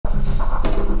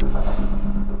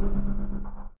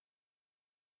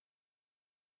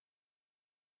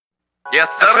Yes,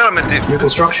 sir. Affirmative. New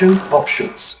construction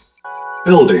options.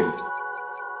 Building.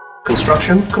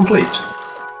 Construction complete.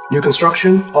 New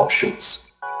construction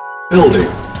options. Building.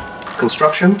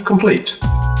 Construction complete.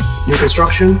 New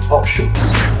construction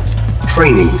options.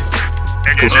 Training.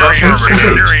 Construction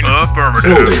complete. Affirmative.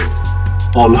 Building.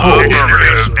 On hold.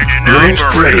 Affirmative. Unit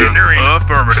ready.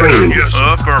 Affirmative. Training. Yes.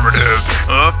 Affirmative.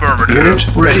 Affirmative.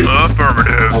 Unit ready.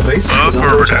 Affirmative. Our base is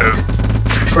under attack.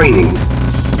 Affirmative. Training.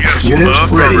 Yes. Unit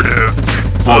ready.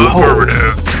 Affirmative. On hold.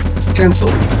 Affirmative.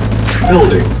 Cancel.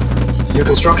 Building. New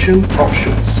construction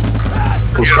options.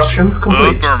 Construction Yes.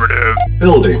 complete. Affirmative.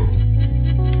 Building.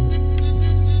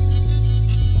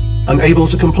 Unable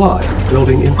to comply.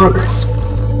 Building in progress.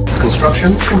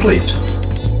 Construction complete.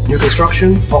 New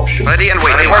construction options. Ready and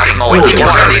waiting. Building.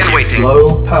 Yes, ready and waiting.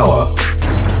 Low power.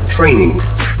 Training.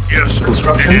 Yes.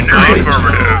 Construction Engineering complete.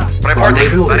 affirmative. Primary Reporting.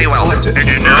 building Very well. selected.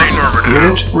 Engineering affirmative.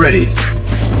 Unit ready.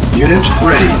 Unit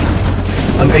ready.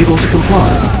 Unable to comply.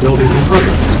 Building in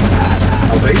progress.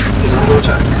 Our base is under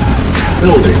attack.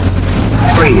 Building.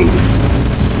 Training.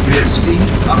 Unit speed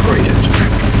upgraded.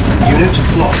 Unit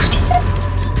lost.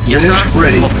 Yes, Unit sir.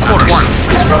 ready. Of course. Once.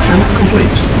 Construction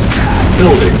complete.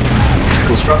 Building.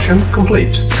 Construction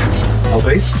complete. Our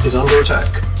base is under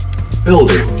attack.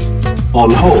 Building. On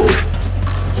hold.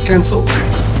 Cancel.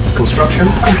 Construction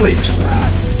complete.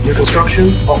 New construction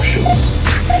options.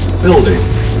 Building.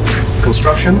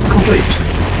 Construction complete.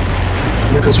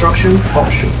 New construction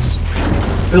options.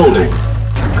 Building.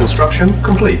 Construction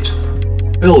complete.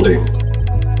 Building.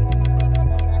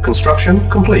 Construction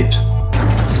complete.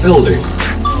 Building.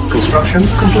 Construction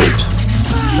complete.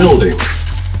 Building.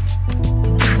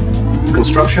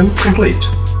 Construction complete.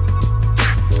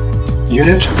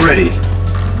 Unit ready.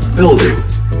 Building.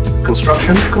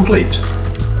 Construction complete.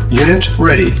 Unit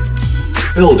ready.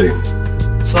 Building.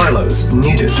 Silos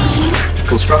needed.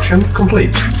 Construction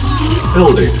complete.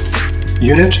 Building.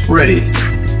 Unit ready.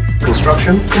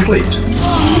 Construction complete.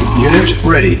 Unit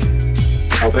ready.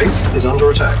 Our base is under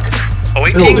attack.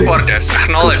 Awaiting Building. orders.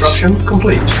 Acknowledged. Construction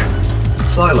complete.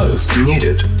 Silos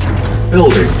needed.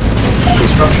 Building.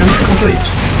 Construction complete.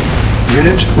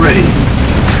 Unit ready.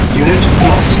 Unit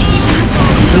lost.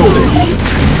 Building.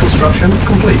 Construction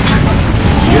complete.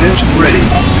 Unit ready.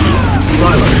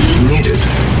 Silos needed.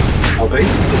 Our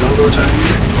base is under attack.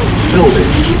 Building.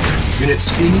 Unit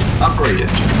speed upgraded.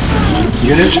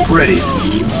 Unit ready.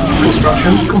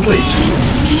 Construction complete.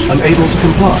 Unable to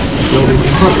comply. Building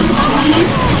in progress.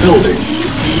 Building.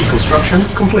 Construction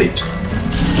complete.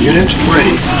 Unit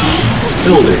ready.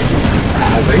 Building.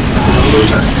 Our base is under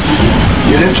attack.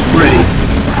 Unit ready.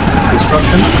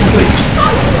 Construction complete.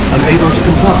 Unable to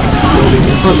comply. Building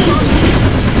in progress.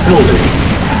 Building.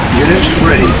 Unit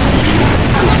ready.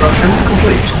 Construction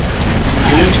complete.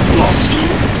 Unit lost.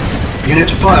 Unit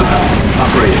firepower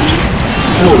upgraded.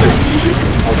 Building.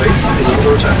 Our base is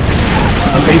under attack.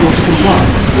 Unable to comply.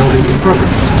 Building in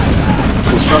progress.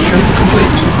 Construction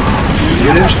complete.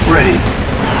 Unit ready.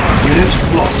 Unit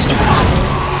lost.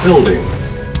 Building.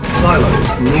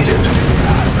 Silos needed.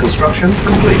 Construction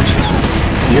complete.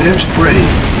 Unit ready.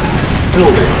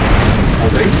 Building. Our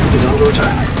base is under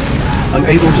attack.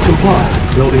 Unable to comply.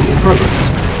 Building in progress.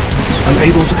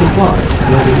 Unable to comply.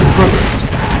 Building in progress.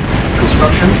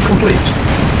 Construction complete.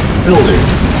 Building.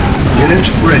 Unit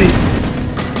ready.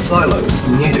 Silos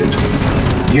needed.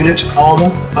 Unit armor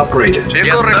upgraded.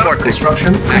 Vehicle report.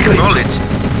 Construction complete. Acknowledged.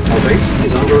 Our base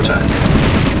is under attack.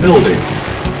 Building.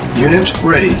 Unit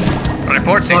ready.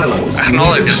 Reporting. Silos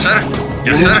Acknowledged. needed. Yes, sir.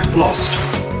 Yes, Unit sir. lost.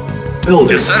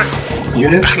 Building. Yes, sir.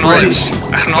 Unit Acknowledged.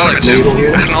 ready. Acknowledged. Naval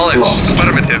unit Acknowledged. lost.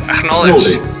 Affirmative.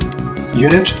 Acknowledged. Building.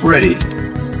 Unit ready.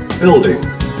 Building.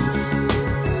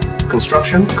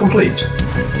 Construction complete.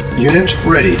 Unit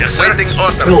ready. Yes, sir. Waiting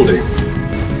order. Building.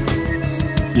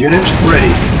 Unit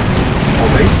ready.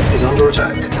 Our base is under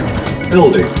attack.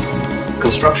 Building.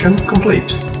 Construction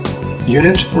complete.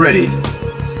 Unit ready.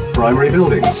 Primary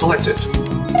building selected.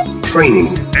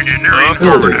 Training. Engineering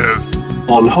Building. affirmative.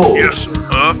 On hold. Yes.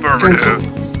 Cancel.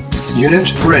 Affirmative.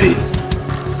 Unit ready.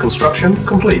 Construction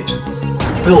complete.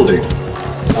 Building.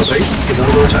 Our base is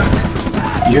under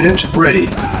attack. Unit ready.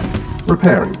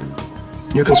 Repairing.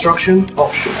 New construction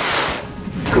options.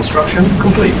 Construction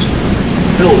complete.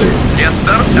 Building. Yes,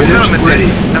 sir. Unit Affirmative. ready.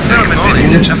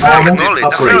 Affirmative. Unit armor Acknowledged.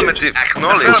 upgraded. Affirmative.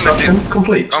 Acknowledged. Construction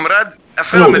complete. Comrade.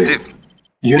 Affirmative.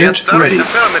 Unit Yes, sir. ready.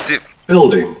 Affirmative.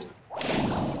 Building.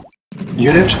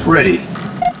 Unit ready.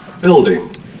 Building.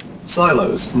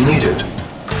 Silos needed.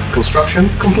 Construction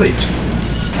complete.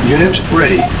 Unit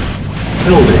ready.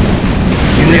 Building.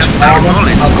 Unit Yes, armor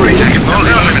acknowledged. upgraded.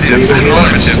 Acknowledged. Naval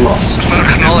Acknowledged. Lost.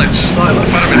 Acknowledged. Silos.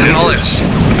 Acknowledged.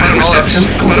 Construction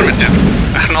complete. Affirmative.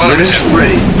 Unit Acknowledged.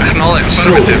 ready. Acknowledged.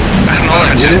 Building.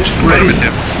 Acknowledged. Unit ready.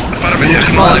 Affirmative. Affirmative. Unit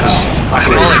Acknowledged. firepower.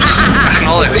 Acknowledged.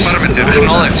 Acknowledged. Base is Affirmative. under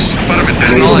Acknowledged. Affirmative.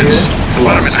 Naval Acknowledged. unit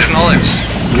lost. Acknowledged.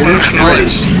 Unit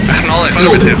Acknowledged. Acknowledged.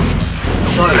 Building.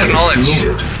 Affirmative. Silos Acknowledged.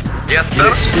 needed. Yes,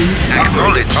 Unit sir. speed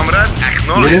Acknowledge, upgraded. comrade.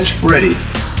 Acknowledge. Unit ready.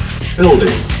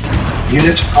 Building.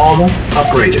 Unit armor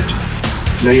upgraded.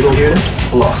 Naval unit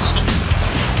lost.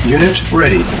 Unit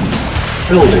ready.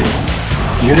 Building.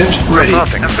 Unit ready.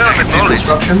 Affirmative.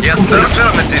 Construction Yes, sir. complete.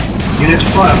 Affirmative. Unit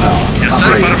firepower Yes, sir.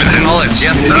 upgraded. Affirmative. Acknowledged.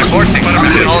 Yes, Unit sir. Reporting. speed Affirmative.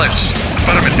 upgraded. Acknowledged.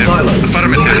 Affirmative. Silos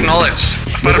Affirmative. needed. Acknowledged.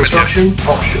 Affirmative. Construction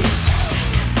options.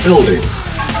 Building.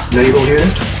 Naval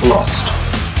unit lost.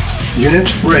 Unit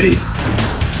ready.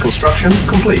 Construction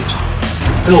complete.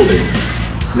 Building.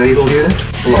 Naval unit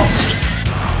lost.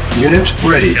 Unit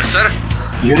ready. Yes, sir.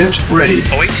 Unit ready.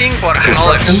 Awaiting for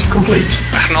Construction acknowledged. complete.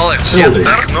 Acknowledged. Building.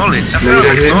 Acknowledge. Naval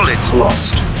unit Acknowledge.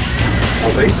 lost.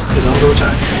 Our base is under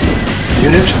attack.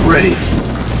 Unit ready.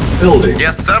 Building.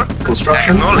 Yes, sir.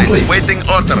 Construction Acknowledge. complete. Waiting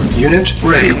order. Unit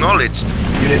ready. Acknowledge.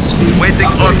 Unit speed Waiting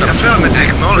upgraded. order. Affirmative.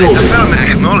 Acknowledge. Building. Affirmative.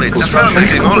 Acknowledge. Construction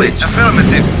Affirmative. complete.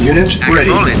 Affirmative. Unit ready.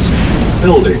 Acknowledge.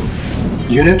 Building.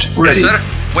 Unit Yes, ready. sir.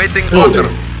 Waiting Building. order.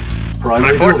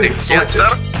 Primary Reporting. building Yes, selected. sir.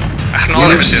 Unit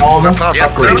Acknowledged. armor Yes, sir.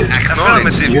 upgraded.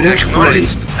 Affirmative. Unit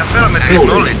Acknowledged. Affirmative.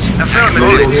 Building. Acknowledge. Affirmative.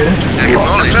 Naval unit Acknowledge.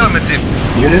 lost. Affirmative.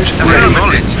 Unit ready.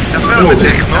 Acknowledge. Building.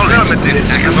 Affirmative. Affirmative. Unit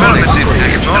speed Acknowledge.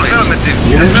 upgraded. Affirmative.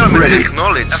 Unit Affirmative. ready.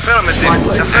 Acknowledge. Affirmative. Spy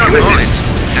plane Acknowledge.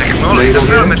 Acknowledge. Naval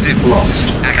Affirmative. unit lost.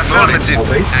 Affirmative. Our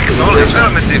base is under Acknowledge.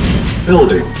 attack. Affirmative.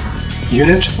 Building.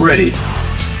 Unit ready.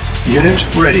 Unit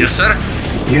ready. Yes, sir.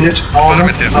 Unit armor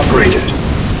Affirmative. upgraded.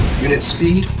 Unit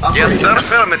speed Yes, upgraded. sir.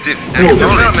 Affirmative. Building.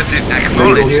 Affirmative. Naval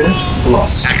Acknowledge. unit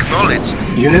lost. Acknowledge.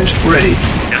 Unit ready.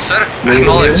 Yes, sir. Naval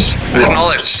Acknowledged. unit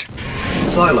lost. Acknowledged.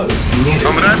 Silos needed.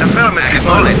 Comrade. Affirmative.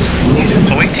 Silos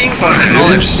needed. Awaiting for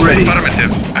acknowledged. ready.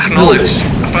 Affirmative. Acknowledged.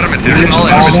 Affirmative. Unit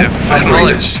Acknowledged. armor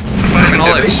Acknowledged.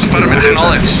 Affirmative. Base is Affirmative. under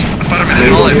Acknowledged. Affirmative.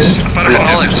 Naval Acknowledged. unit Affirmative.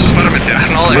 lost. Acknowledged. Affirmative.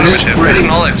 Acknowledged. Unit ready.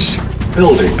 Acknowledged.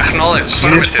 Building. Acknowledged.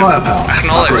 Unit Affirmative. firepower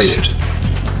Acknowledged. upgraded.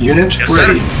 Unit Yes, sir.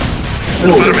 ready.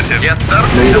 Building. Affirmative. Yes, sir.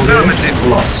 Naval Affirmative. unit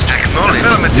lost. Acknowledge.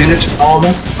 Affirmative. Unit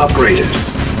armor upgraded.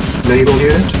 Naval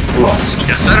unit lost.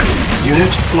 Yes, sir. Unit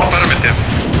lost. Affirmative.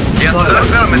 Yes, sir. Silos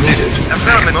Affirmative. needed.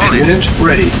 Affirmative. Unit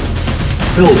ready.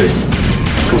 Building.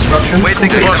 Construction Waiting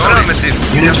complete. order. Affirmative.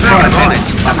 Unit firepower Acknowledge.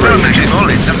 upgraded.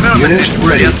 Acknowledge. Affirmative. Unit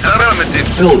ready. Yes, sir. Affirmative.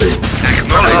 Building.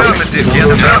 Acknowledge. Base Affirmative. is Yes,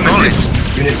 under sir. attack. Acknowledge.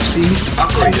 Unit speed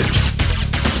upgraded.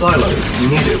 Silos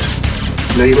needed.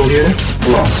 Naval unit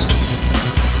lost.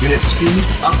 Unit speed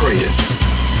upgraded.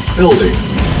 Building.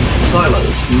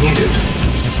 Silos needed.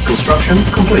 Construction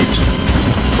complete.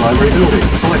 Primary building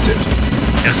selected.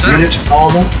 Yes, sir. Unit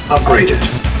armor upgraded.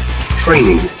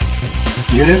 Training.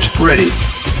 Unit ready.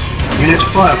 Unit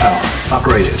firepower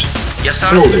upgraded. Yes,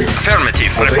 sir. Building.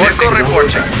 Affirmative. Our Report. base is under Reporting.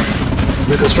 attack.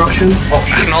 Reconstruction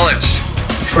options. Acknowledged.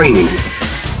 Training.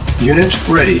 Unit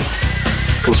ready.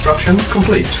 Construction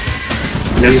complete.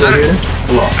 Yes, Naval sir. unit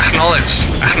lost. Acknowledged.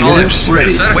 Acknowledged. Unit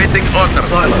ready. Yes, sir. Waiting order.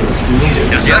 Silos needed.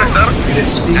 Yes, Yes, sir. sir. Unit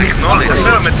speed Acknowledge. upgraded.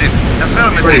 Affirmative.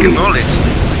 Affirmative. Training. Acknowledge.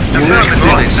 Unit Affirmative.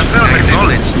 lost.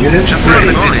 Affirmative. Unit ready.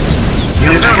 Acknowledge.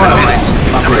 Unit firepower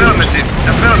upgraded. Affirmative.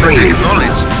 Affirmative. Training.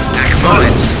 Acknowledge. Acknowledge.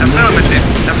 Silos needed. Affirmative.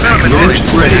 Affirmative. Unit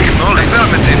ready. Acknowledge.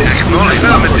 Affirmative. Unit speed Acknowledge.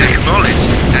 upgraded. Acknowledge.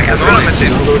 Our base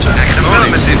is under attack.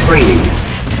 Affirmative. Training.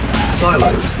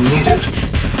 Silos needed.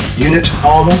 Unit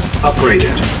armor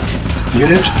upgraded.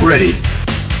 Unit ready.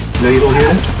 Naval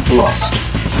unit lost.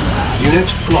 Unit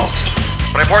lost.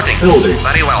 Reporting. Building.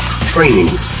 Very well. Training.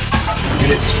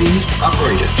 Unit speed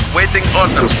upgraded. Waiting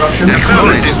order. Construction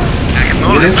Affirmative.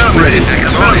 Acknowledge. Unit ready.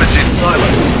 Affirmative.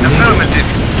 Silos needed. Affirmative.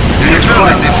 Unit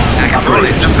Affirmative. firepower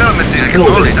Acknowledge. upgraded. Affirmative.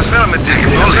 Building. Acknowledge. Affirmative.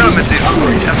 Unit speed Affirmative.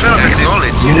 upgraded. Affirmative.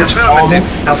 Acknowledge. Unit armor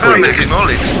Affirmative. upgraded.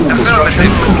 Acknowledge. Construction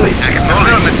Affirmative. complete.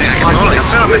 Acknowledge. Spy Acknowledge. planes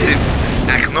Affirmative.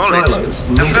 ready. Acknowledge. Silos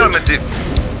needed. Affirmative.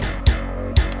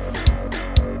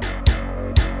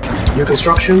 New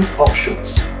construction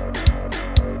options.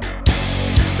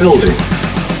 Building.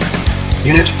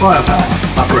 Unit firepower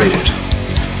upgraded.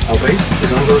 Our base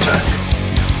is under attack.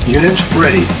 Unit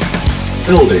ready.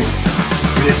 Building.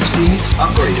 Unit speed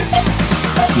upgraded.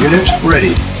 Unit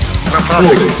ready.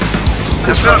 Building.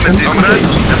 Construction complete.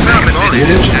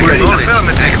 Unit ready.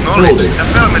 Building.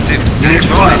 Affirmative. Unit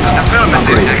Acknowledge. firepower Affirmative.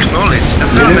 upgraded. Acknowledge. Unit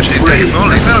Affirmative. ready.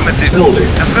 Acknowledge. Affirmative. Building.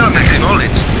 Affirmative.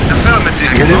 Acknowledge.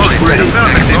 Affirmative. Unit Acknowledge. ready.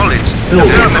 Acknowledge.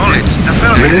 Building. Affirmative.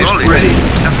 Affirmative. Unit Acknowledge. ready.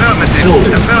 Affirmative.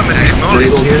 Building. Affirmative. Acknowledge.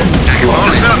 Naval unit Acknowledge.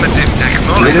 lost. Affirmative.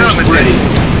 Acknowledge. Unit Affirmative. ready.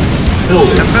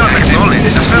 Building. Affirmative. Acknowledge.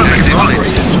 Unit speed Affirmative.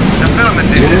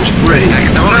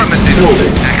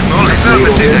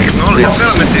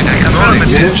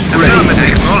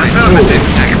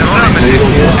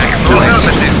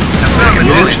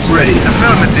 Acknowledged. ready.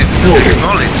 Affirmative. Building.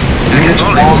 Acknowledged. Unit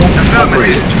Acknowledged. armor Affirmative.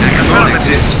 upgraded. Acknowledged.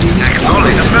 Unit speed Acknowledged.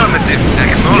 upgraded. Affirmative.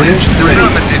 Acknowledged. Unit ready.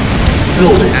 Affirmative.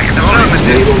 Building. Acknowledged.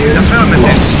 Naval unit Affirmative.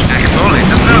 lost. Acknowledged.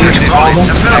 Unit Affirmative. armor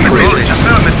Affirmative. upgraded.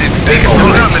 Affirmative.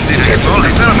 Acknowledged. Affirmative.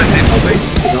 Acknowledged. Our base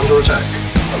is under attack.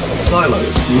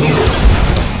 Silos needed.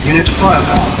 Unit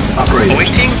firepower upgraded.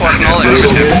 Awaiting for Naval acknowledged.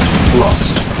 unit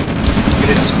lost.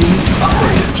 Unit speed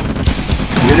upgraded.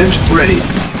 Unit ready.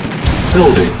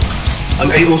 Building.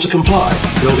 Unable to comply.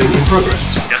 Building in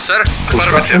progress. Yes, sir.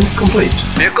 Construction Affirmative. complete.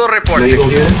 Vehicle reporting. Naval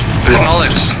unit lost.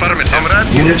 Acknowledged. Affirmative. Comrade.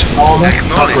 Unit armor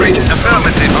Acknowledged. upgraded.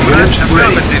 Affirmative. Unit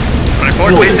ready. Affirmative. Report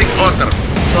Building. waiting order.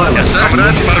 Silos Yes, sir.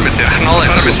 needed. Affirmative.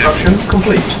 Acknowledged. Construction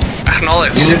complete.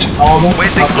 Acknowledged. Unit armor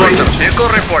Waiting order. upgraded. Vehicle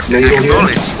reporting. Naval unit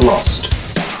Acknowledged. lost.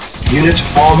 Unit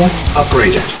armor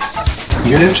upgraded.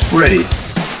 Unit ready.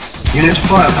 Unit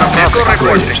firepower Vehicle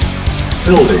upgraded. reporting.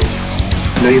 Building.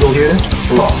 Naval unit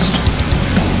lost.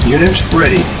 Unit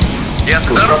ready. Yes, sir.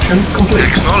 Construction complete.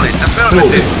 Acknowledged. Affirmative.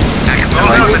 Building.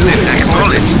 Acknowledged. Building Acknowledged.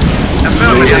 sighted.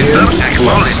 Affirmative. Naval unit Acknowledged.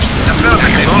 lost.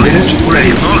 Affirmative. Unit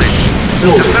ready. Acknowledged.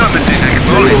 Building. Affirmative. Naval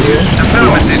Acknowledged. unit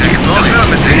Affirmative. lost.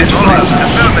 Acknowledged. Unit Acknowledged. firepower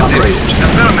Affirmative. upgraded.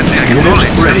 Affirmative. Unit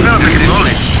Acknowledged. ready.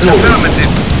 Acknowledged. Building.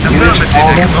 Affirmative. Unit Affirmative.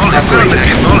 armor Acknowledged. upgraded.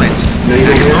 Acknowledged.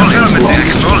 Naval unit Affirmative.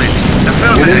 lost. Acknowledged.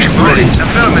 Affirmative. Unit ready. Acknowledged.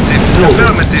 Affirmative. Building.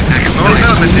 Affirmative. Acknowledged.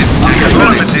 Affirmative.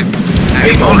 Acknowledged.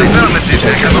 Acknowledged. Affirmative.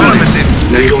 Protect Affirmative.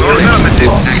 Naval unit Affirmative.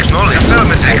 lost. Acknowledged.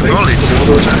 Affirmative. Our base Acknowledged. is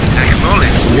under attack.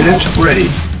 Acknowledged. Unit ready.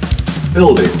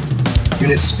 Building.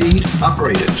 Unit speed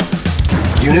upgraded.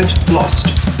 Unit lost.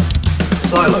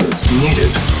 Silos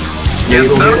needed.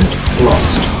 Naval sir. unit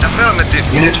lost. Affirmative.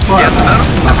 Unit Yes, firepower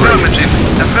sir. upgraded. Affirmative.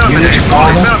 Affirmative. Unit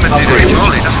armor Affirmative. upgraded.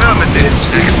 Acknowledged. Affirmative. Unit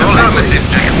speed Acknowledged. upgraded.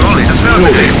 Acknowledged.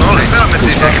 Affirmative. Building. Acknowledged. Affirmative.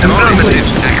 Construction Affirmative.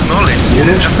 complete. Acknowledged.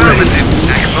 Unit Affirmative.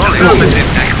 Acknowledged. Building. Affirmative.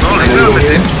 Acknowledged. Naval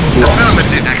Affirmative. unit lost.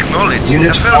 Affirmative. Acknowledged.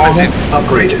 Unit armor Affirmative.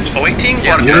 upgraded. Awaiting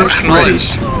Yes, order. Unit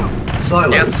Acknowledged.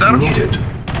 Silos Yes, sir. needed.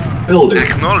 Building.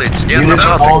 Acknowledged. Yes, Unit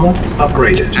sir. armor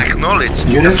upgraded. Acknowledged.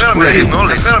 Unit Affirmative. ready.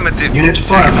 Acknowledged. Affirmative. Unit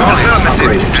firepower Affirmative.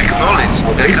 upgraded. Acknowledged.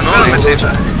 Our base is under Acknowledged.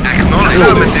 attack. Acknowledged.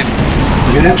 Building.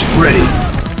 Affirmative. Unit ready.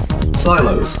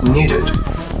 Silos needed.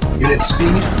 Unit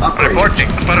speed upgraded. Reporting.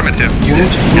 Affirmative.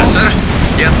 Unit Yes, lost. sir.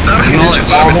 Yes, sir. Unit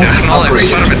Acknowledged. armor Acknowledged.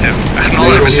 upgraded. Affirmative. Naval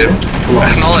Acknowledged. unit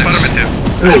lost. Acknowledged. Affirmative.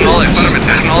 Building. Acknowledged.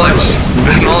 Affirmative. Acknowledged. Silos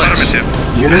needed. Acknowledged.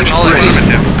 Unit Acknowledged. ready.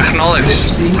 Affirmative. Unit Acknowledged.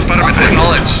 speed Affirmative. upgraded.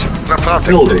 Acknowledged.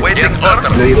 Building. Waiting Yes, sir. order.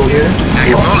 Naval unit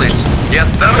lost. Acknowledged. Yes,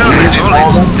 sir. Unit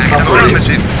armor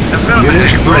Affirmative. Affirmative.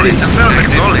 Unit ready.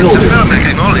 Affirmative. Building.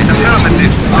 Affirmative.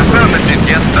 Affirmative. Affirmative.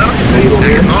 Yes, sir. Naval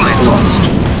unit Acknowledged. lost.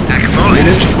 Acknowledged.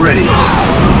 Unit ready.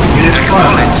 Unit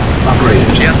firepower Acknowledged.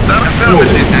 upgraded. Yes, sir. Building.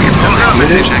 Affirmative.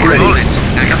 Acknowledged. Unit ready. Acknowledged.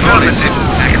 Affirmative.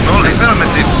 Acknowledged.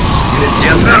 Affirmative. Unit Yes,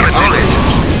 speed sir. upgraded. Acknowledged.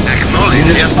 Acknowledged.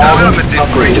 Unit Yes, armor affirmative.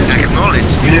 upgraded.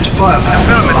 Acknowledged. Unit firepower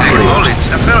Affirmative. upgraded. Acknowledged.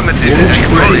 Affirmative. Unit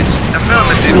ready. Acknowledged.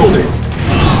 Affirmative. Building.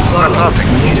 Silos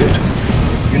needed.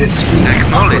 Unit speed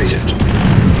Acknowledged.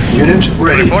 upgraded. Unit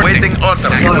ready. Waiting order.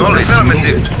 Silos Acknowledged.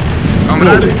 needed. Affirmative.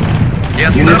 Comrade. Building.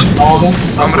 Yes, Unit sir. armor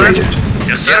Comrade. upgraded.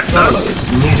 Yes, sir. Yes, sir. Silos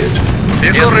needed.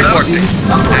 Vehicle Yes, sir. reporting. Speed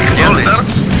upgraded. Acknowledged. Yes,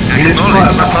 sir. Unit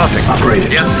Acknowledged. firepower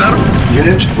upgraded. Yes, sir.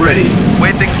 Unit ready.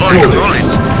 Waiting order. Building.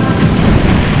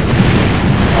 Acknowledged.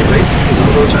 Our base is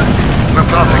under attack.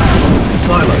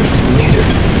 Silos needed.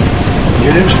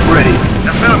 Unit ready.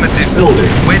 Affirmative.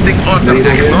 Building. Waiting order.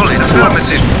 Naval unit Acknowledged.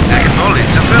 lost. Affirmative.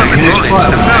 Acknowledged. Unit Affirmative.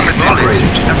 firepower Affirmative.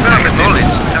 upgraded.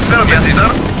 Affirmative. Affirmative. Yes,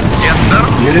 sir. Yes, sir.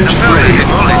 Unit ready.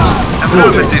 Acknowledged.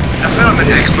 Affirmative. Affirmative.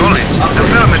 Unit speed Acknowledged.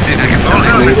 upgraded. Affirmative.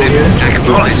 Acknowledged. Naval unit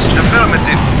Acknowledged. lost.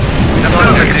 Affirmative.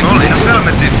 Silos Acknowledged.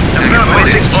 Affirmative.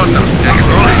 Waiting order.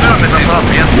 Acknowledged. Affirmative.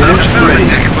 Yes, sir. Unit ready.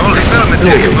 Acknowledged. Affirmative.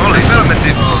 Building. Acknowledged.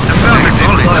 Affirmative. Affirmative.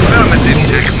 Silos Affirmative.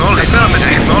 needed. Acknowledged.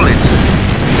 Affirmative. Acknowledged.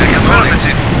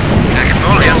 Acknowledged.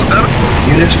 Acknowledged. Yes, sir.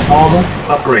 Unit armor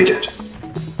upgraded.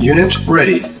 Unit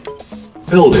ready.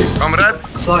 Building. Comrade.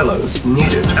 Silos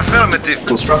needed. Affirmative.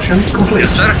 Construction complete.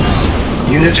 Yes, sir.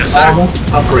 Unit Yes, sir. armor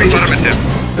upgraded. Affirmative.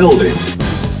 Building.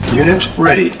 Unit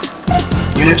ready.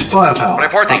 Unit firepower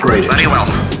Reporting. upgraded. Very well.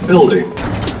 Building.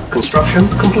 Construction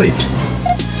complete.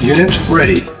 Unit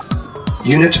ready.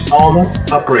 Unit armor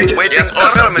upgraded. Waiting Yes, sir.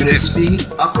 Unit affirmative. speed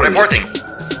upgraded. Reporting.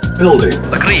 Building.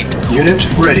 Agreed. Unit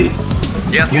ready.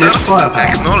 Yes, Unit sir. firepower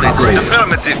Acknowledged. upgraded.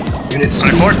 Affirmative. Unit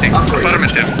speed Reporting. upgraded.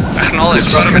 Affirmative. Acknowledged.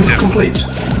 Construction Affirmative.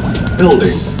 complete.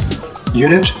 Building.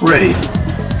 Unit ready.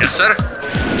 Yes, sir.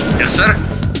 Yes, sir.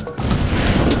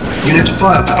 Unit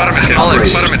firepower Affirmative.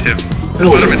 upgraded. Affirmative.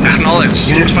 Building. Affirmative. Acknowledged.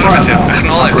 Unit Affirmative. firepower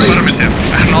Acknowledged. upgraded. Affirmative.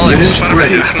 Acknowledged. Unit Affirmative.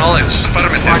 ready. Acknowledged. Spy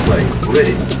Affirmative. plane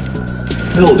ready.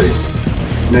 Building.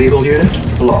 Naval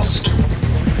unit lost.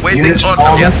 Waiting Unit order.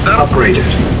 armor Yes, sir. upgraded.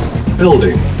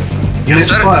 Building. Unit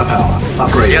sir. firepower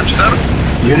upgraded. Yes, sir.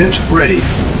 Unit ready.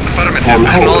 Affirmative. On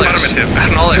hold. Affirmative.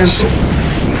 Acknowledge. Cancel.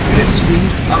 Unit speed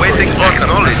Waiting upgraded.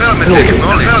 order. Affirmative.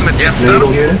 Building. Acknowledge. Yes, sir.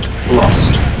 Naval unit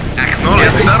lost.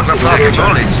 Acknowledge, Yes, sir. sir.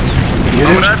 Acknowledge.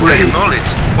 Unit Comrade, ready. acknowledge.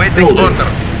 Waiting Building. order.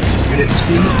 Unit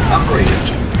speed upgraded.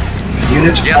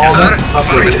 Unit Yes, armor sir.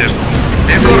 upgraded. Affirmative.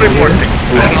 Vehicle Naval reporting.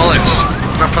 unit lost. Acknowledge.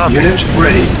 No problem. Unit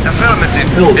ready. Affirmative.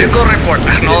 Building. Vehicle report.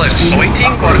 Acknowledge. Speed Awaiting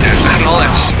upgraded. orders.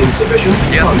 Acknowledge. Insufficient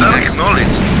Yes, sir. funds.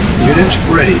 Acknowledge. Unit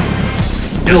ready.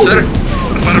 Yes, sir. Building.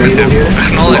 Naval Affirmative. unit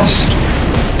Acknowledge. lost.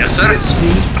 Yes, sir. Unit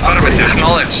speed Affirmative. upgraded.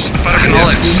 Acknowledge. Unit Affirmative.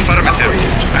 speed Affirmative.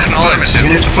 upgraded. Acknowledge.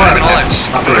 Unit firepower Acknowledge.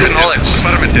 upgraded. Acknowledge.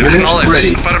 Affirmative. Unit Acknowledge.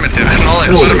 ready. Affirmative. Acknowledge.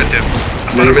 Building. Affirmative.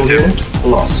 Naval Affirmative. unit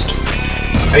lost.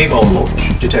 A-bomb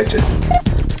launch detected.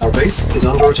 Our base is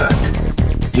under attack.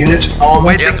 Unit armor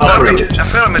Waiting order. upgraded.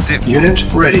 Affirmative. Unit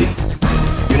ready.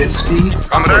 Unit speed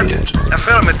Comrade. upgraded.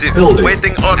 Affirmative. Building.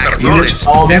 Waiting order. Unit Acknowledge.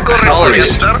 armor Vehicle Yes,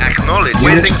 upgraded. sir. Acknowledge.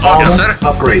 Unit Waiting armor order. Yes, sir.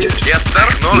 upgraded. Yes, sir.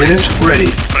 Acknowledge. Unit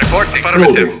ready. Report.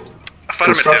 Affirmative. Building.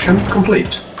 Affirmative. Construction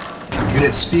complete.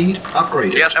 Unit speed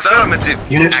upgraded. Yes, affirmative.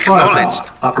 Unit Acknowledged.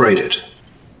 firepower upgraded.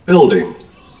 Building.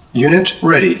 Unit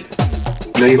ready.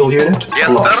 Naval unit Yes,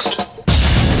 lost.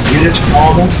 Unit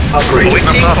armor upgraded.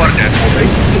 Awaiting orders. Our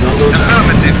base is under attack.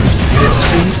 Affirmative. Unit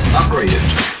speed upgraded.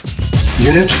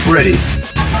 Unit ready.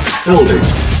 Building.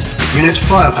 Unit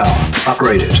firepower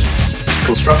upgraded.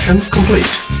 Construction complete.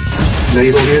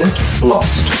 Naval unit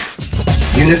lost.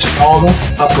 Unit armor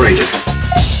upgraded.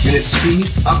 Unit speed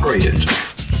upgraded.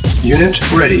 Unit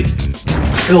ready.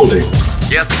 Building.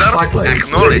 Yes, sir. Spy plane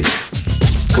Acknowledge.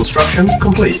 ready. Construction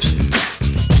complete.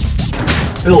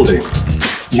 Building.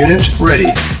 Unit ready.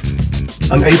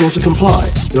 Unable to comply.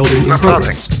 Building in No problem.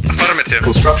 progress. Affirmative.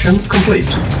 Construction complete.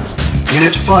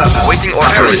 Unit firepower Waiting order.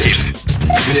 upgraded.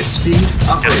 Unit speed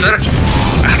upgraded. Yes, sir.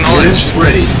 Unit Acknowledge.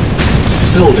 ready.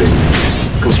 Building.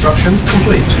 Construction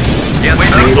complete. Yes,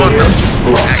 sir. Naval Order.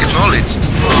 unit lost. Acknowledge.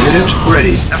 Unit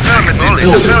ready. Affirmative.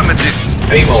 Building. Affirmative.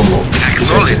 A-bomb launch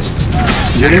Acknowledge.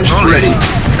 detected. Unit Acknowledge. ready.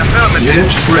 Affirmative.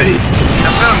 Unit ready. Our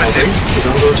Affirmative. base is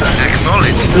under attack.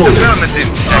 Acknowledge. Building. Affirmative.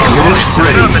 Acknowledge.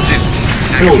 ready. Affirmative.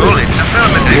 Building. Acknowledge.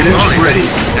 Affirmative. Unit Acknowledge. ready.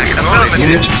 Acknowledge.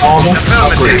 Unit armor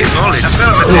Affirmative. upgraded. Acknowledge.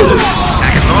 Affirmative. Building.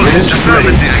 Acknowledge. Unit ready.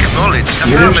 Affirmative. Acknowledge.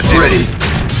 Unit Affirmative. ready.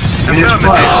 Unit Affirmative.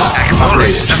 firepower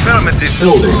Acknowledge. upgraded. Affirmative.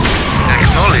 Building.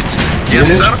 Acknowledge. Yes,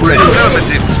 Unit sir. ready.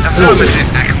 Affirmative. Affirmative.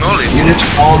 Acknowledge. Unit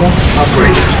armor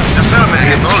upgraded. Affirmative.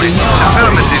 Unit Acknowledge. speed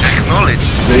Affirmative. Acknowledge.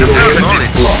 Naval unit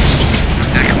Acknowledge. lost.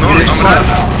 Acknowledge. Unit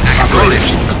firepower Acknowledge.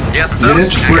 upgraded. Yes, sir.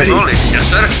 Unit ready. Acknowledge. Yes,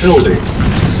 sir. Building.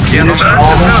 Yes, Unit sir.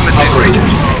 armor Affirmative. upgraded.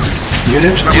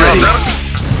 Unit Yes, ready. sir.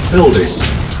 Building.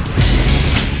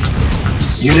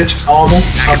 Unit armor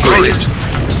upgraded.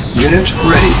 Acknowledge. Unit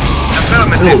ready.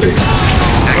 Affirmative. Building.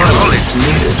 Silence Acknowledge.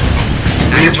 needed.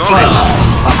 Unit Acknowledge. firepower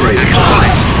upgraded.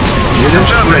 Acknowledge. Unit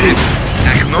ready.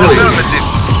 Acknowledge. Building. Affirmative.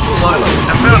 Silence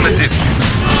needed. Affirmative.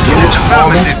 Unit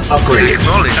armor Affirmative. upgraded.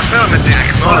 Acknowledge. Affirmative.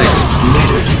 Acknowledge. Silence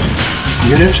needed.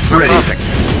 Unit ready. Perfect.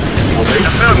 Our base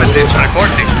is under Affirmative. attack.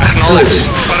 Reporting. Acknowledge. Building.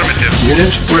 Affirmative.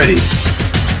 Unit ready.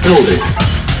 Building.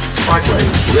 Spy plane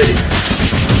ready.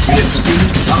 Unit speed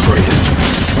upgraded.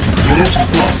 Unit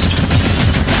lost.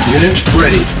 Unit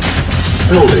ready.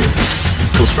 Building.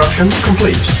 Construction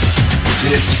complete.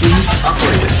 Unit speed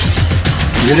upgraded.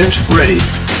 Unit ready.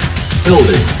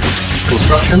 Building.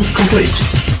 Construction complete.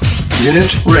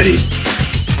 Unit ready.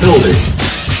 Building.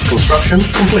 Construction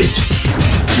complete.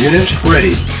 Unit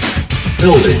ready.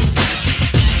 Building.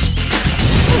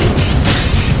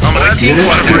 Comrade. Awaiting Unit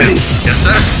orders. ready. Yes,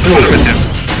 sir. Building. Affirmative.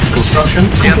 Construction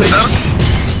Yes, complete. sir.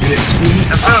 Unit speed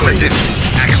Affirmative. upgraded.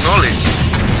 Acknowledge.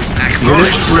 Unit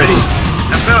Acknowledge. ready.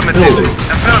 Affirmative. Building.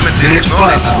 Affirmative. Unit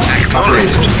Acknowledge. firepower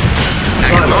Acknowledge. upgraded.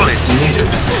 Silence Acknowledge. needed.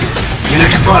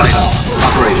 Unit firepower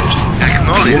upgraded.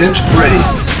 Acknowledge. Unit ready.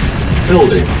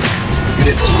 Building.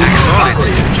 Unit speed Acknowledge.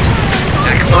 upgraded.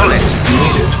 Acknowledge. Silence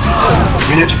needed.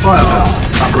 Unit firepower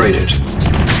upgraded.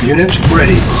 Unit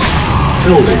ready.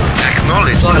 Building.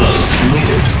 Acknowledge. Silence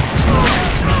needed.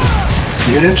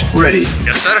 Unit ready.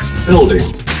 Yes, sir. Building.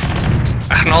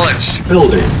 Acknowledge.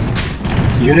 Building.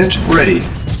 Unit ready.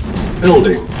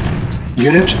 Building.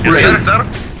 Unit Yes, ready. sir.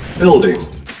 Building.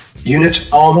 Unit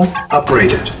armor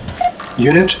upgraded.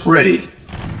 Unit ready.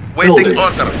 Waiting Building.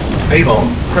 order.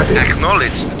 A-bomb prepping.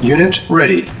 Acknowledged. Unit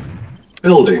ready.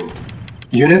 Building.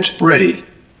 Unit ready.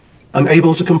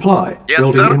 Unable to comply. Yes,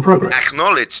 Building sir. in progress.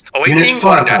 Acknowledged. Awaiting Unit orders.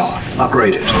 firepower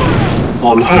upgraded.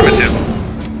 On Affirmative.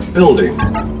 hold. Building.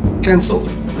 Cancelled.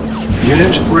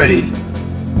 Unit ready.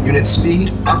 Unit speed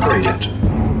upgraded.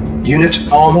 Unit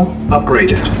armor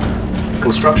upgraded.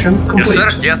 Construction Yes, complete. sir.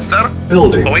 Yes, sir.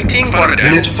 Building. Awaiting orders.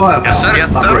 Unit firepower Yes, sir. Yes,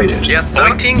 sir. upgraded. Yes, sir.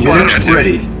 Awaiting Unit orders.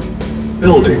 ready.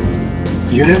 Building.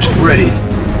 Unit ready.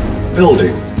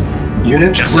 Building.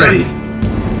 Unit Yes, sir. ready.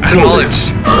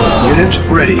 Acknowledged. Unit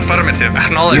ready. Affirmative. Unit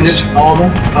Acknowledged. armor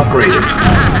upgraded.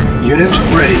 Unit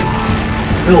ready.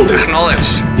 Building.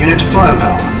 Acknowledged. Unit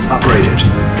firepower upgraded.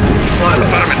 Silos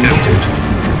Affirmative. needed.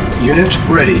 Unit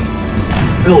ready.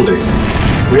 Building.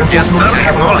 Reinforcements sir.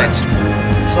 have Acknowledged.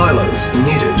 arrived. Silos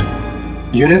needed.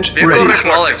 Unit Vehicle ready.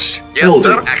 acknowledged. Yes,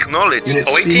 Building. sir. Acknowledged. Unit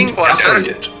Awaiting speed orders.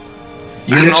 upgraded.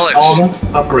 Unit Acknowledged. armor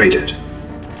upgraded.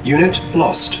 Unit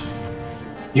lost.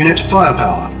 Unit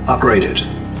firepower upgraded.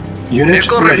 Unit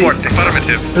Vehicle ready. report.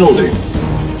 Affirmative. Building.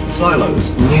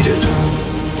 Silos needed.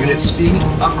 Unit speed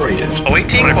upgraded.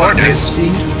 Awaiting Unit orders.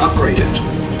 speed upgraded.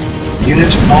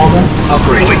 Unit armor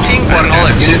upgraded. Awaiting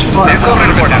orders. Unit Vehicle firepower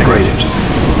reporting. upgraded.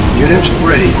 Unit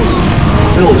ready.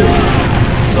 Building.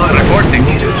 Silos Reporting.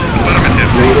 needed. Affirmative.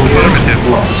 Naval Affirmative.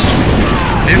 unit lost.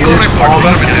 Vehicle Unit report. armor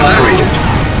Affirmative, sir. upgraded.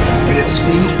 Unit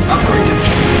speed upgraded.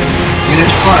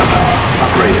 Unit firepower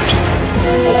upgraded.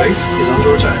 Our base is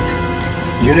under attack.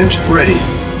 Unit ready.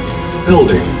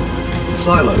 Building.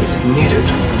 Silos needed.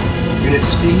 Unit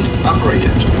speed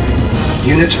upgraded.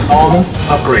 Unit armor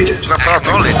upgraded.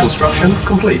 Acknowledged. Construction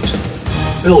complete.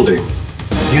 Building.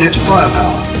 Unit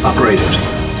firepower upgraded.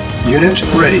 Unit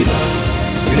ready.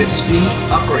 Unit speed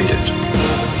upgraded.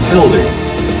 Building.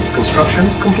 Construction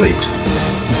complete.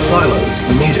 Silos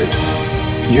needed.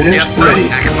 Unit Yes, sir. ready.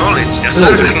 Acknowledged. Yes, sir.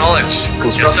 Building. Acknowledged.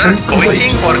 Construction Yes, sir. complete.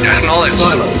 Awaiting orders. Acknowledged.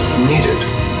 Silos needed.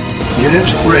 Unit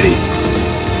ready.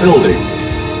 Building.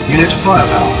 Unit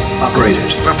firepower upgraded.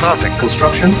 Reporting.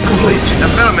 Construction complete.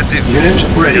 Affirmative. Unit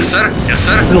ready. Yes, sir. Yes,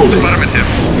 sir. Building. Affirmative.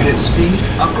 Unit speed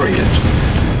upgraded.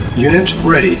 Unit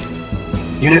ready.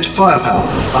 Unit firepower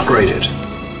upgraded.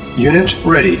 Unit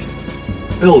ready.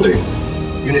 Building.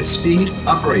 Unit speed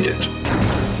upgraded.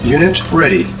 Unit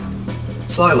ready.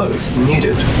 Silos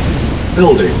needed.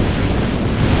 Building.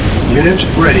 Unit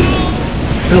ready.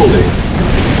 Building.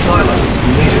 Silos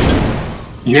needed.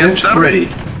 Unit sir. ready.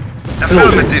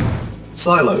 Affirmative.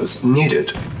 Silos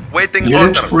needed. Waiting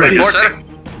Unit order. ready. Yes, sir.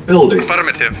 Building.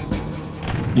 Affirmative.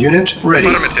 Unit ready.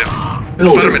 Affirmative.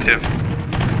 Building. Affirmative.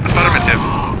 Affirmative.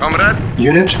 Comrade.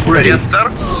 Unit ready. Yes, sir.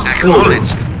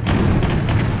 Acknowledged.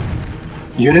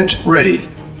 Unit ready.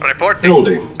 Reporting.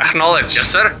 Building. Acknowledged. Yes,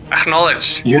 sir.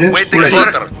 Acknowledged. Unit Waiting ready.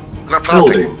 order. Reporting.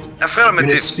 Building. Unit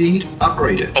Affirmative. speed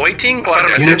upgraded. Awaiting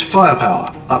orders. Unit firepower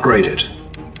upgraded.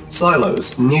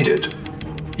 Silos needed.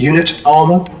 Unit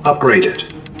armor upgraded.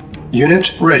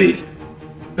 Unit ready.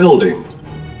 Building.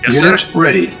 Yes, Unit sir.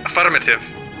 ready. Affirmative.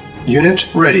 Unit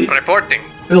ready. Reporting.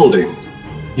 Building.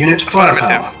 Unit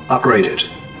firepower upgraded.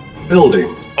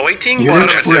 Building. Awaiting Unit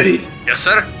orders. ready. Yes,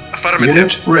 sir. Affirmative.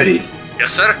 Unit ready.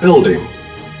 Yes, sir. Building.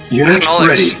 Unit Acknowledged.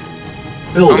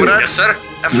 ready. Building. Comrade. Yes, sir.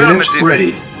 Unit Affirmative.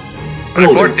 ready.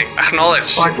 Building. Reporting. Acknowledged.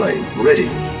 Spike lane ready.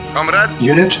 Comrade.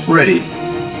 Unit ready.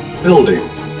 Building.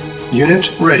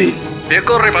 Unit ready.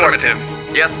 Vehicle affirmative.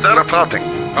 Yes, sir. Reporting.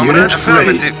 Unit Comrade.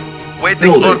 Affirmative. Waiting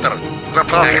Building. order.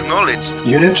 Reporting. Acknowledged.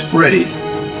 Unit ready.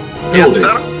 Yes, Building.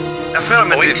 sir.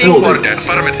 Affirmative. Awaiting Building. orders.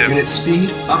 Affirmative. Unit speed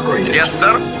upgraded. Yes,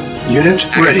 sir. Unit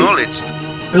ready. Acknowledged.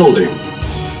 Building.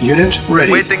 Unit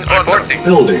ready. Waiting order. Reporting.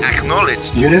 Building.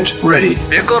 Acknowledged. Unit ready.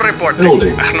 Vehicle reporting.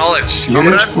 Building. Acknowledged.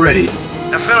 Unit Comrade. ready.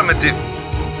 Affirmative.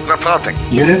 Reporting.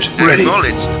 Unit ready.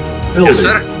 Acknowledged. Building. Yes,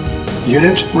 sir.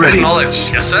 Unit ready.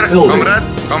 Acknowledged. Yes, sir. Building. Comrade.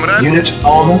 Comrade. Unit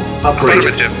armor upgraded.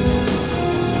 Affirmative.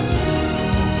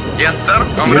 Yes, sir.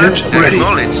 Comrade. Unit ready.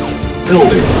 Acknowledged.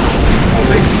 Building. Our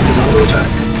base is under attack.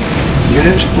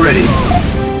 Unit ready.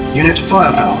 Unit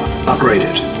firepower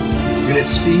upgraded. Unit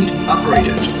speed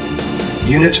upgraded.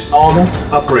 Unit armor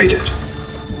upgraded.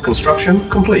 Construction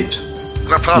complete.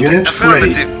 Reporting. Unit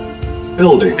Affirmative.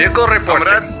 Building. Vehicle reporting.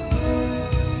 Comrade.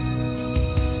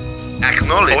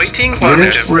 Acknowledged. Awaiting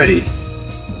Unit affirmative. ready.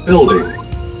 Building.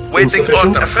 Waiting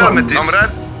Insufficient order. Affirmative. funds.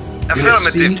 Comrade. Affirmative.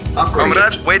 speed upgraded.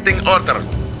 Comrade. Waiting order.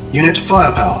 Unit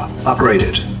firepower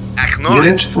upgraded. Acknowledged.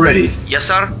 Unit ready. Yes,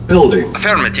 sir. Building.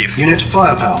 Affirmative. Unit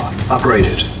firepower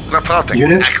upgraded. Reporting.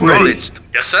 Unit Acknowledged.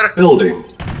 Yes, sir. Building.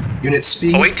 Unit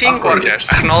speed Awaiting upgraded. orders.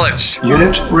 Acknowledged.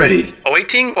 Unit ready.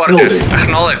 Awaiting orders. Building.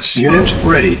 Acknowledged. Unit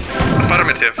ready.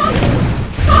 Affirmative.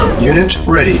 Unit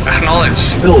ready.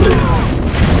 Acknowledged. Building.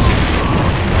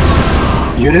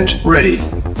 Unit ready.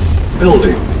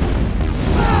 Building.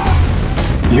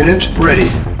 Unit ready.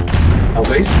 Our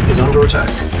base is under attack.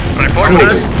 Reporting.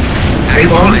 Building.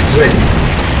 Avon Acknowledged. ready.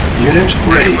 Unit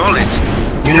ready. Acknowledged.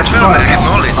 Unit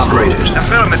firepower Acknowledged. upgraded.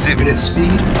 Affirmative. Unit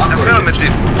speed upgraded.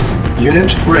 Affirmative.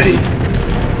 Unit ready.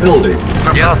 Building.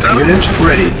 Yes, sir. Unit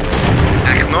ready.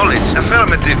 Acknowledged.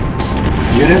 Affirmative.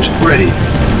 Unit ready.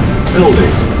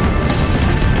 Building.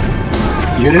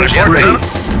 Unit Report, ready.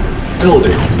 sir.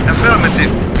 Building.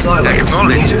 Affirmative. Silos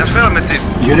Acknowledged. needed. Affirmative.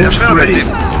 Unit ready.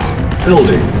 Affirmative.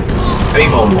 Building.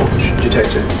 A-bomb launch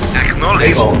detected.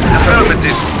 Acknowledged. A-bomb.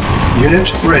 Affirmative. Unit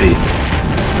ready.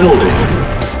 Building.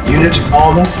 Unit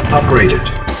armor upgraded.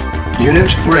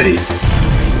 Unit ready.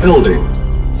 Building.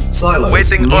 Silos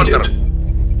Waiting needed. order.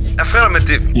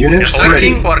 Affirmative. Unit ready.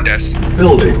 Awaiting orders.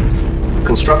 Building.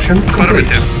 Construction complete.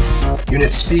 Affirmative.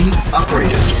 Unit speed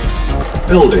upgraded.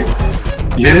 Building.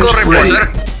 Unit Vehicle report, ready. sir.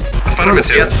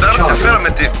 Affirmative. Yes, sir. Charging.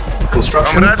 Affirmative.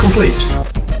 Construction Comrade. complete.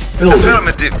 Building.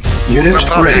 Affirmative. Unit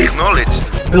Report ready.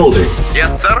 Acknowledged. Building.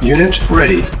 Yes, sir. Unit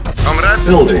ready. Comrade.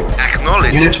 Building.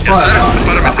 Acknowledged. Unit sir. firepower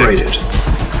Affirmative.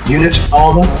 upgraded. Unit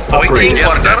armor Awaiting upgraded.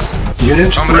 orders.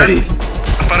 Unit Comrade. ready.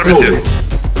 Affirmative.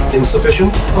 Building.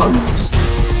 Insufficient funds.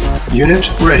 Unit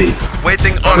ready.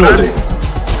 Waiting order. Building.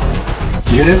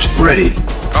 Unit ready.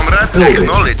 Comrade. Building.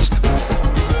 Acknowledged.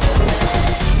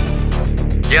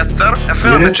 Yes, sir. Unit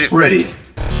Affirmative. ready.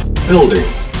 Building.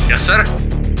 Yes, sir.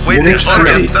 Waiting Unit order.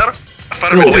 ready. Yes, sir.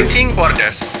 Affirmative. Building. Awaiting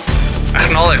orders.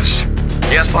 Acknowledged.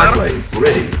 Yes, Spy sir. plane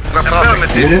ready.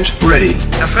 Affirmative. Unit ready.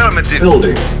 Affirmative.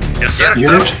 Building. Yes, sir. Yes,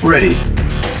 Unit ready.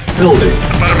 Building.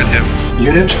 Affirmative.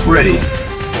 Unit ready.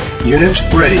 Unit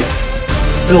ready.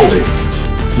 Building.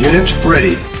 Unit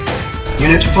ready.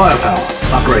 Unit firepower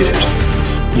upgraded.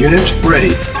 Unit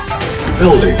ready.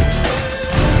 Building.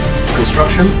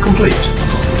 Construction complete.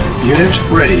 Unit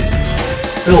ready.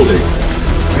 Building.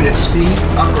 Unit speed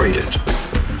upgraded.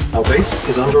 Our base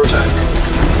is under attack.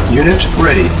 Unit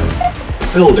ready.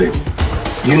 Building.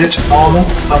 Unit armor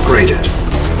upgraded.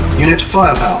 Unit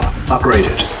firepower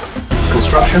upgraded.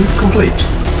 Construction complete.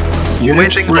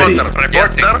 Unit Waiting ready. order. Yes,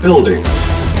 Reporting. sir. Building.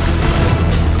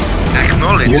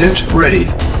 Acknowledged. Unit ready.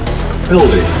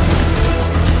 Building.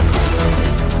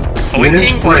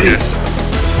 Awaiting Unit ready. orders.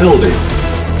 Building.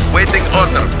 Waiting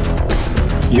order.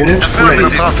 Unit ready.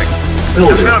 Affirmative.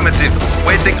 Building. Affirmative.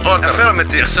 Waiting order.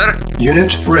 Affirmative. Yes, sir.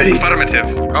 Unit ready. Affirmative.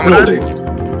 Comrade. Building.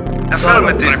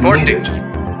 Affirmative. Silos Reporting.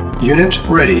 needed. Unit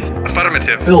ready.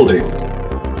 Affirmative. Building.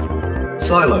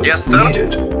 Silos Yes, sir.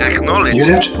 needed. Acknowledged.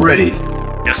 Unit ready.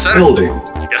 Yes, sir. Building.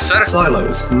 Yes, sir.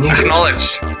 Silos needed.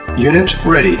 Acknowledged. Unit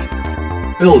ready.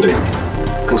 Building.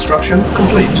 Construction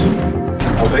complete.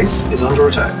 Our base is under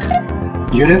attack.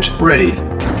 Unit ready.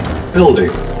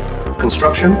 Building.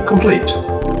 Construction complete.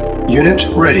 Unit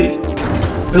ready.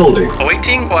 Building.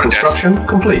 Awaiting orders. Construction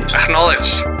complete.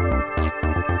 Acknowledged.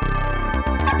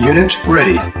 Unit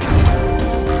ready.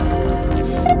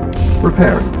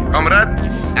 Repairing. Comrade.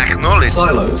 Acknowledged.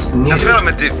 Silos needed.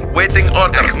 Affirmative. Waiting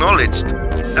order. Acknowledged.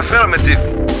 Affirmative.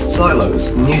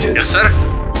 Silos needed. Yes, sir.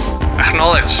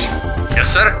 Acknowledged.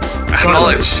 Yes, sir. Silos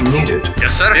Acknowledged. needed.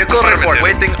 Yes, sir. Vehicle report. Affirmative.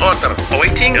 Waiting order.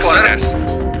 Awaiting Yes, sir. orders.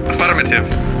 Affirmative.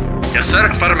 Yes, sir.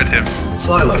 Affirmative.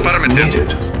 Silos Affirmative. needed.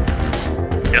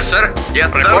 Yes, sir.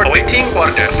 Yes, sir. Report. Awaiting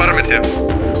orders. Affirmative.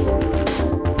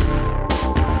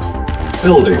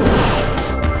 Building.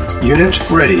 Unit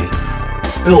ready.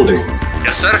 Building.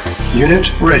 Yes, sir. Unit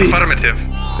ready. Affirmative.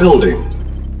 Building.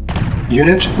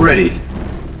 Unit ready.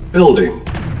 Building.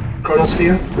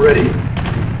 Chronosphere ready.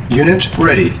 Unit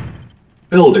ready.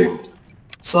 Building.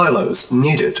 Silos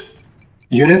needed.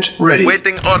 Unit ready.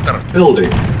 Waiting order.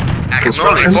 Building. Acknowledged.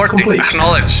 Construction Reporting. complete.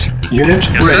 Acknowledged. Unit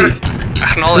Yes, ready. sir.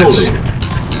 Acknowledged.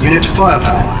 Building. Unit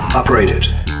firepower upgraded.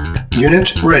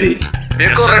 Unit ready.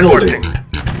 Vehicle sir. Building. reporting.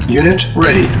 Unit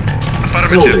ready.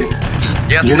 Affirmative. Building.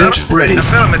 Yes, Unit sir. ready.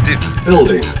 Affirmative.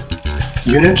 Building.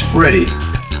 Unit ready.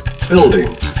 Building.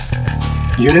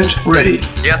 Unit ready.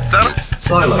 Yes, sir.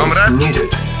 Silos Comrade. needed.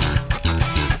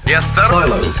 Yes, sir.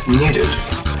 Silos needed.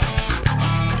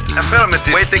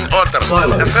 Affirmative. Waiting order.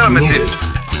 Silos Affirmative. needed.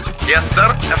 Yes, sir.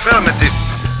 Affirmative.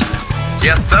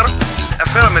 Yes, sir.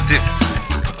 Affirmative.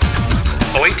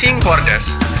 Awaiting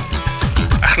orders.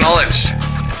 Acknowledged.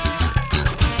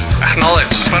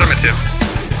 Acknowledged. Affirmative.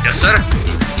 Yes, sir.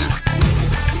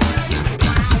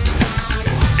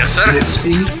 Yes, sir. Unit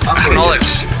speed upgraded.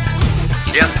 Acknowledged.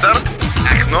 Yes, sir.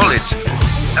 Acknowledged.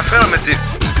 Affirmative.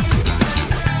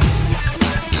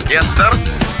 Yes, sir.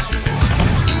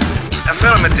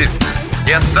 Affirmative.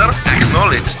 Yes, sir.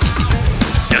 Acknowledged.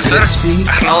 Yes, sir. Unit speed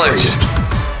Acknowledged. upgraded.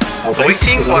 Our base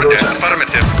Awaiting is under orders. attack.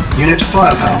 Affirmative. Unit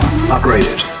firepower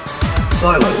upgraded.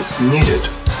 Silos needed.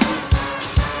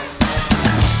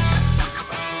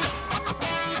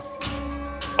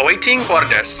 Awaiting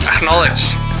orders.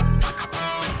 Acknowledged.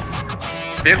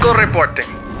 Vehicle reporting.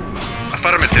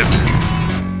 Affirmative.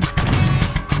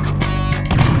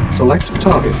 Select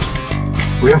target.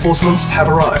 Reinforcements have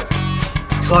arrived.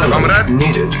 Silos Comrade.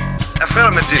 needed.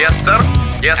 Affirmative. Yes, sir.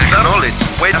 Yes, sir. Acknowledge.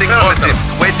 Waiting order.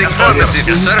 Waiting order. Yes,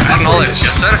 sir. Acknowledge.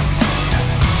 Yes, sir.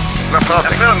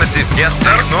 Affirmative. Yes,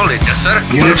 sir. Acknowledge. Yes, sir.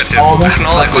 Unit armor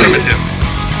upgraded.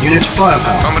 Unit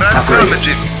firepower Comrade, upgraded.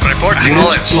 affirmative. Report Unit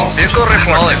acknowledged. lost. Vehicle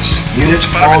acknowledged. Unit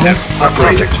armor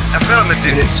upgraded. Affirmative.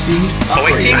 Unit speed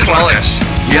Awaiting upgraded. acknowledged.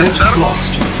 Unit Yes, sir.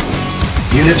 lost.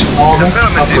 Unit armor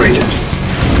Affirmative. upgraded.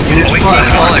 Unit Awaiting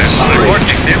firepower acknowledged. upgraded.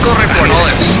 Reporting. Vehicle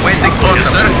acknowledged. Waiting Yes, order.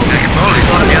 sir. Acknowledge.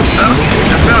 Yes, sir.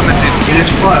 Affirmative. Unit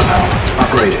firepower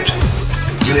upgraded.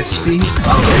 Unit speed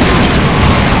upgraded.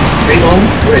 A-bomb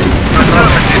ready.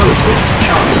 Atmosphere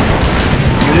charging.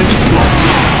 Unit lost.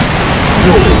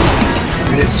 Building.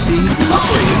 Unit speed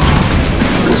upgraded.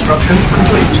 Construction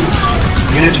complete.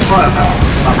 Unit firepower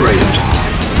upgraded.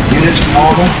 Unit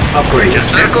armor upgraded.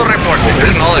 Yes, sir. Vehicle reporting.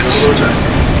 Base is Acknowledged. under attack.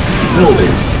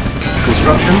 Building.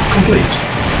 Construction complete.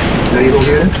 Naval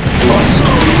unit lost.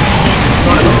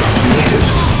 Silos needed.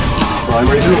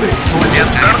 Primary building Yes, selected.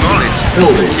 sir. Acknowledge.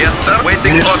 Building. Yes, sir.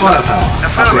 Waiting Unit order. firepower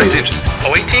upgraded. Affirmative.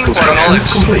 Awaiting Construction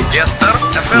acknowledged. complete. Yes, sir.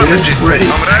 Unit Affirmative. ready.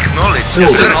 Comrade, acknowledge. Building.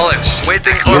 Yes, sir. Acknowledged.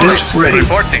 Waiting Unit order. ready.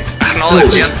 Reporting.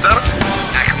 Acknowledged. Yes, sir.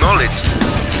 Acknowledged.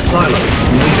 Silos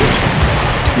needed.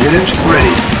 Unit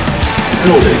ready.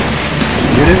 Building.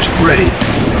 Unit ready.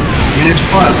 Unit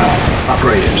firepower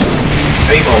upgraded.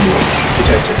 A-bomb launch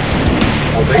detected.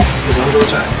 Our base is under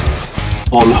attack.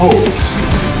 On hold.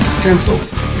 Cancel.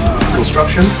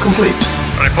 Construction complete.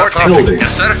 Reporting. Building.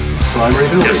 Yes, sir. Primary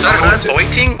building Yes, sir. selected.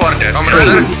 Awaiting orders. Yes, sir.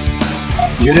 Training.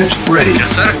 Unit ready.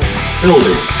 Yes, sir.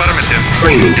 Building. Affirmative.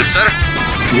 Training. Yes, sir.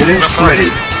 Unit ready.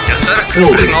 Yes, sir.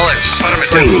 Building. Acknowledged. Affirmative.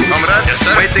 Training. Comrade, Yes,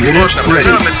 sir. Waiting Unit order. ready.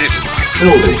 Affirmative.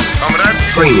 Building. Comrade,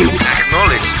 Training.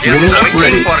 acknowledge. Yes, Unit sir.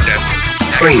 ready. Awaiting orders.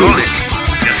 Training. Acknowledge.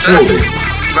 Yes, sir. Building.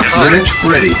 Yes, sir. Unit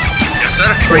ready. Yes, sir.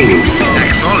 Training.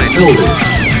 Acknowledge. Building.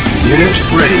 Unit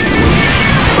ready.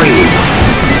 Training.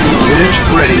 Unit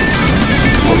ready.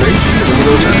 Our base is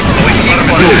under attack. Awaiting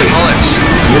orders. Building. Acknowledged.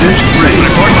 Unit ready.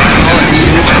 Reporting. Acknowledged.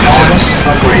 Unit armor Acknowledged.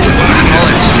 upgraded.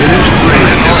 Acknowledged. Unit ready.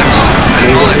 Acknowledged.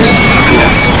 Acknowledged.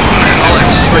 Lost.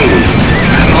 Acknowledged. Training.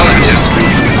 Acknowledged.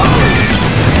 Speed upgraded.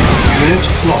 Unit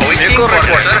lost. Awaiting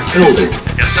orders, sir. Building.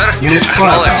 Yes, sir. Unit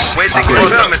firepower Acknowledged. Waiting upgraded.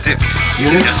 order. Affirmative.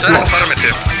 Unit Yes, sir. lost.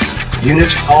 Affirmative.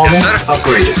 Unit armor Yes, sir.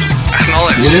 upgraded.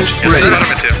 Acknowledged. Unit Yes, sir. ready.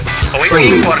 Affirmative.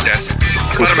 Training. Awaiting orders.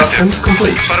 Construction Affirmative.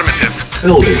 complete. Affirmative.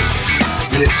 Building.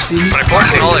 Unit speed Report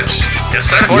upgraded. acknowledged. Yes,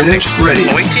 sir. Unit ready.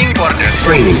 Awaiting orders.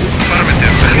 Training.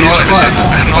 Affirmative. Unit Acknowledged.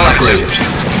 firepower Acknowledged. upgraded.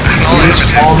 Acknowledged.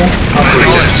 Unit armor upgraded.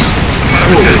 Acknowledged.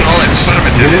 Building. Acknowledged.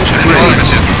 Affirmative. Unit ready.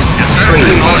 Acknowledged. Yes, sir.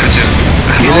 Training. Acknowledged.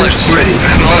 Acknowledged. Unit ready.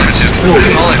 Acknowledged.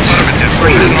 Building. Acknowledged. Affirmative.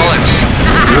 Training. Acknowledged.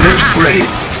 Unit ready.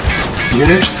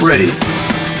 Unit ready.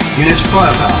 Unit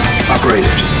firepower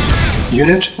upgraded.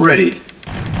 Unit ready.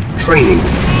 Training.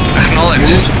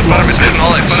 Acknowledged. Unit lost. Affirmative.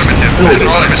 Acknowledged. Affirmative. Building.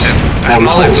 Acknowledged. On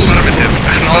Acknowledged. hold. Affirmative.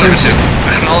 Acknowledged.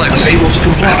 Acknowledged. Unable to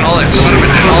comply. Acknowledged. Building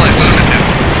in Acknowledged. progress. Affirmative.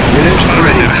 Unit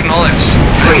ready. Acknowledged.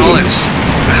 Training. Acknowledged.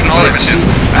 Acknowledged.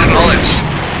 Acknowledged.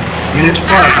 Unit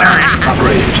firepower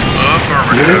upgraded.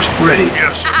 Unit ready.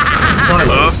 Yes.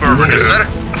 Silos Yes, needed. sir.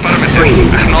 Affirmative. Training.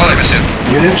 Acknowledged.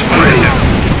 Unit ready.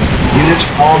 Unit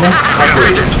armor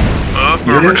upgraded.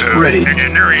 Unit ready.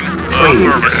 Engineering. Training.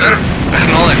 Yes, sir.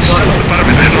 Acknowledged. Silos.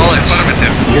 Affirmative. Acknowledged.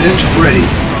 Affirmative. Unit ready.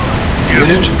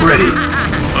 Unit ready.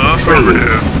 Training.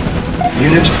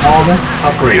 Unit armor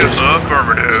upgraded.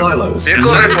 Affirmative. Silos Yes,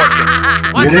 sir. needed.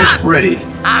 Reporting. Unit ready.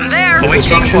 I'm there. Awaiting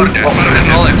Construction orders. options.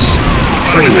 Acknowledged.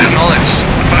 Training. Acknowledged.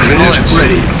 Unit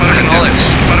ready. Acknowledged.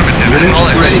 Affirmative. Unit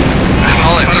Acknowledged. ready.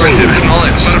 Acknowledged. Training.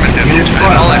 Acknowledged. Affirmative. Unit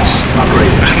firepower Acknowledged.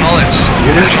 upgraded. Acknowledged.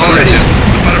 Unit Acknowledged. ready.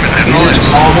 Affirmative. Unit Acknowledged.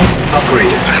 armor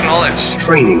upgraded. Acknowledged.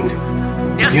 Training.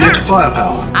 Yes, Unit sir.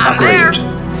 firepower I'm upgraded.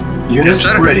 Unit Yes,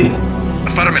 sir. ready.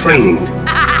 Affirmative. Training.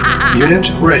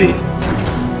 Unit ready.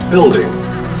 Building.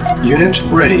 Unit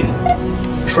ready.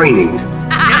 Training.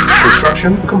 Yes, sir.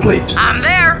 Construction complete. I'm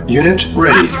there. Unit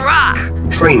ready. Let's rock.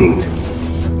 Training.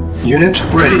 Unit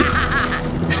ready.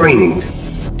 Training.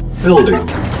 Building.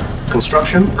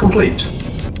 Construction complete.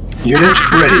 Unit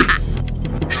ready.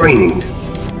 Training.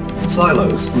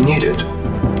 Silos needed.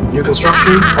 New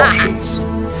construction options.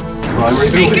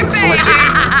 Primary building selected.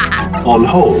 On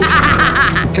hold.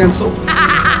 Cancel.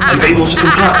 Unable to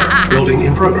comply. Building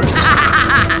in progress.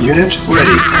 Unit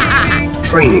ready.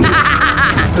 Training.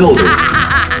 Building.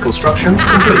 Construction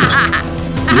complete.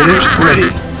 Unit ready.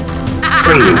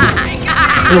 Training.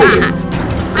 Building.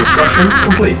 Construction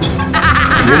complete.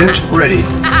 Unit ready.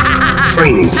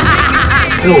 Training.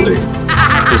 Building.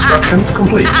 Construction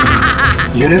complete.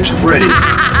 Unit ready.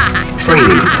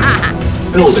 Training.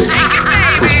 Building.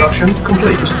 Construction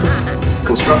complete.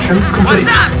 Construction complete.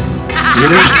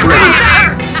 Unit ready.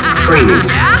 Training.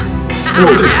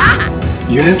 Building.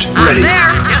 Unit ready.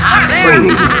 There. Yes, sir. There.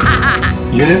 Training.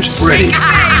 Unit ready.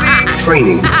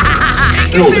 Training.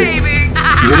 Building.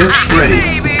 Unit ready.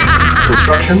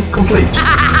 Construction complete.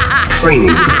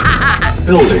 Training.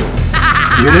 Building.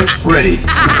 Unit ready.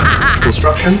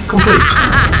 Construction complete.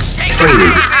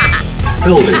 Training.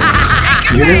 Building.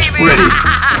 Unit ready.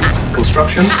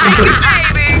 Construction complete.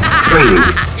 Training.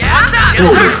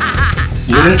 Building.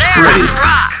 Unit ready.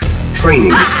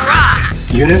 Training.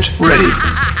 Unit ready.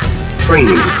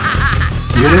 Training.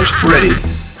 Unit ready.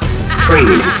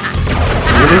 Training.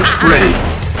 Unit ready.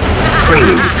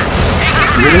 Training.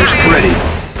 Unit ready.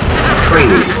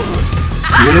 Training.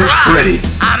 Unit ready.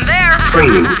 I'm there.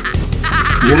 Training.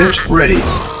 Unit ready.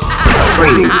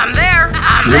 Training. I'm there.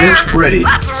 I'm Unit there. ready.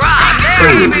 Let's rock.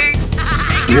 Training.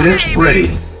 Unit ready.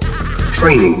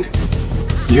 Training.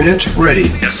 Unit ready.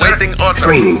 Yes, sir. Waiting order.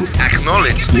 Training.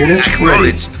 Acknowledged. Unit ready.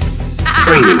 Acknowledged.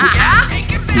 Training.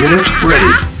 Unit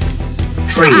ready.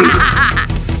 Training.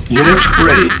 Unit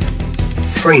ready.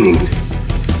 Training.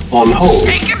 On hold.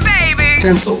 Take it, baby.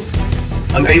 Cancel.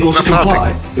 Unable to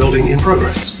comply. Building in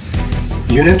progress.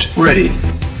 Unit ready.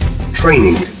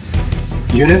 Training.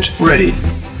 Unit ready.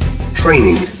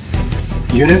 Training.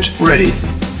 Unit ready.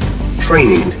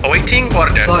 Training. Awaiting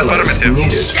orders. Silos Affirmative.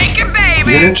 needed. Take it,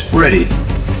 baby. Unit ready.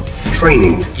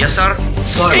 Training. Yes, sir.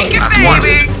 Take it, Silos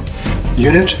baby. needed.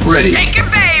 Unit ready. Take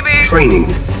it, baby. Training.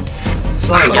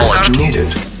 Silos Yes, sir.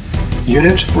 needed.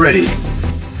 Unit ready.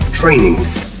 Training.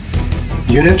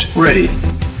 Unit ready.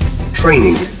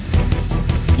 Training.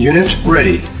 Unit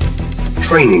ready.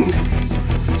 Training.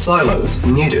 Silos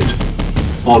needed.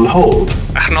 On hold.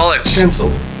 Acknowledged. Cancel.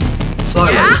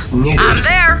 Silos I'm needed.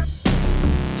 there.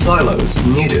 Silos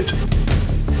needed.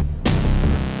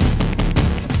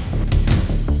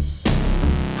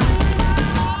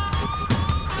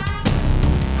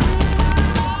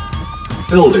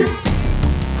 Building.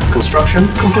 Construction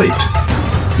complete.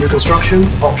 New construction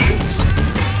options.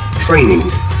 Training.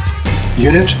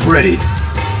 Unit ready.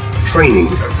 Training.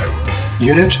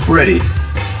 Unit ready.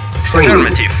 Training.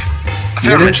 Affirmative.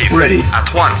 Unit Affirmative. ready.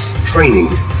 At once. Training.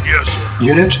 Yes, sir.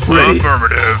 Unit ready.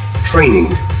 Affirmative. Training.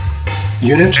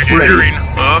 Unit Engineering. ready.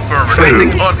 Affirmative.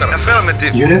 Training. Order.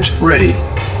 Affirmative. Unit ready.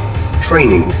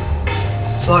 Training.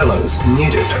 Silos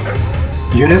needed.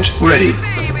 Unit ready.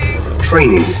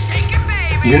 Training. Take it,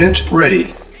 baby. Unit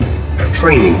ready.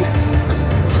 Training.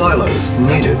 Silos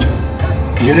needed.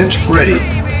 Unit ready.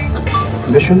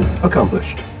 Mission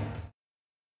accomplished.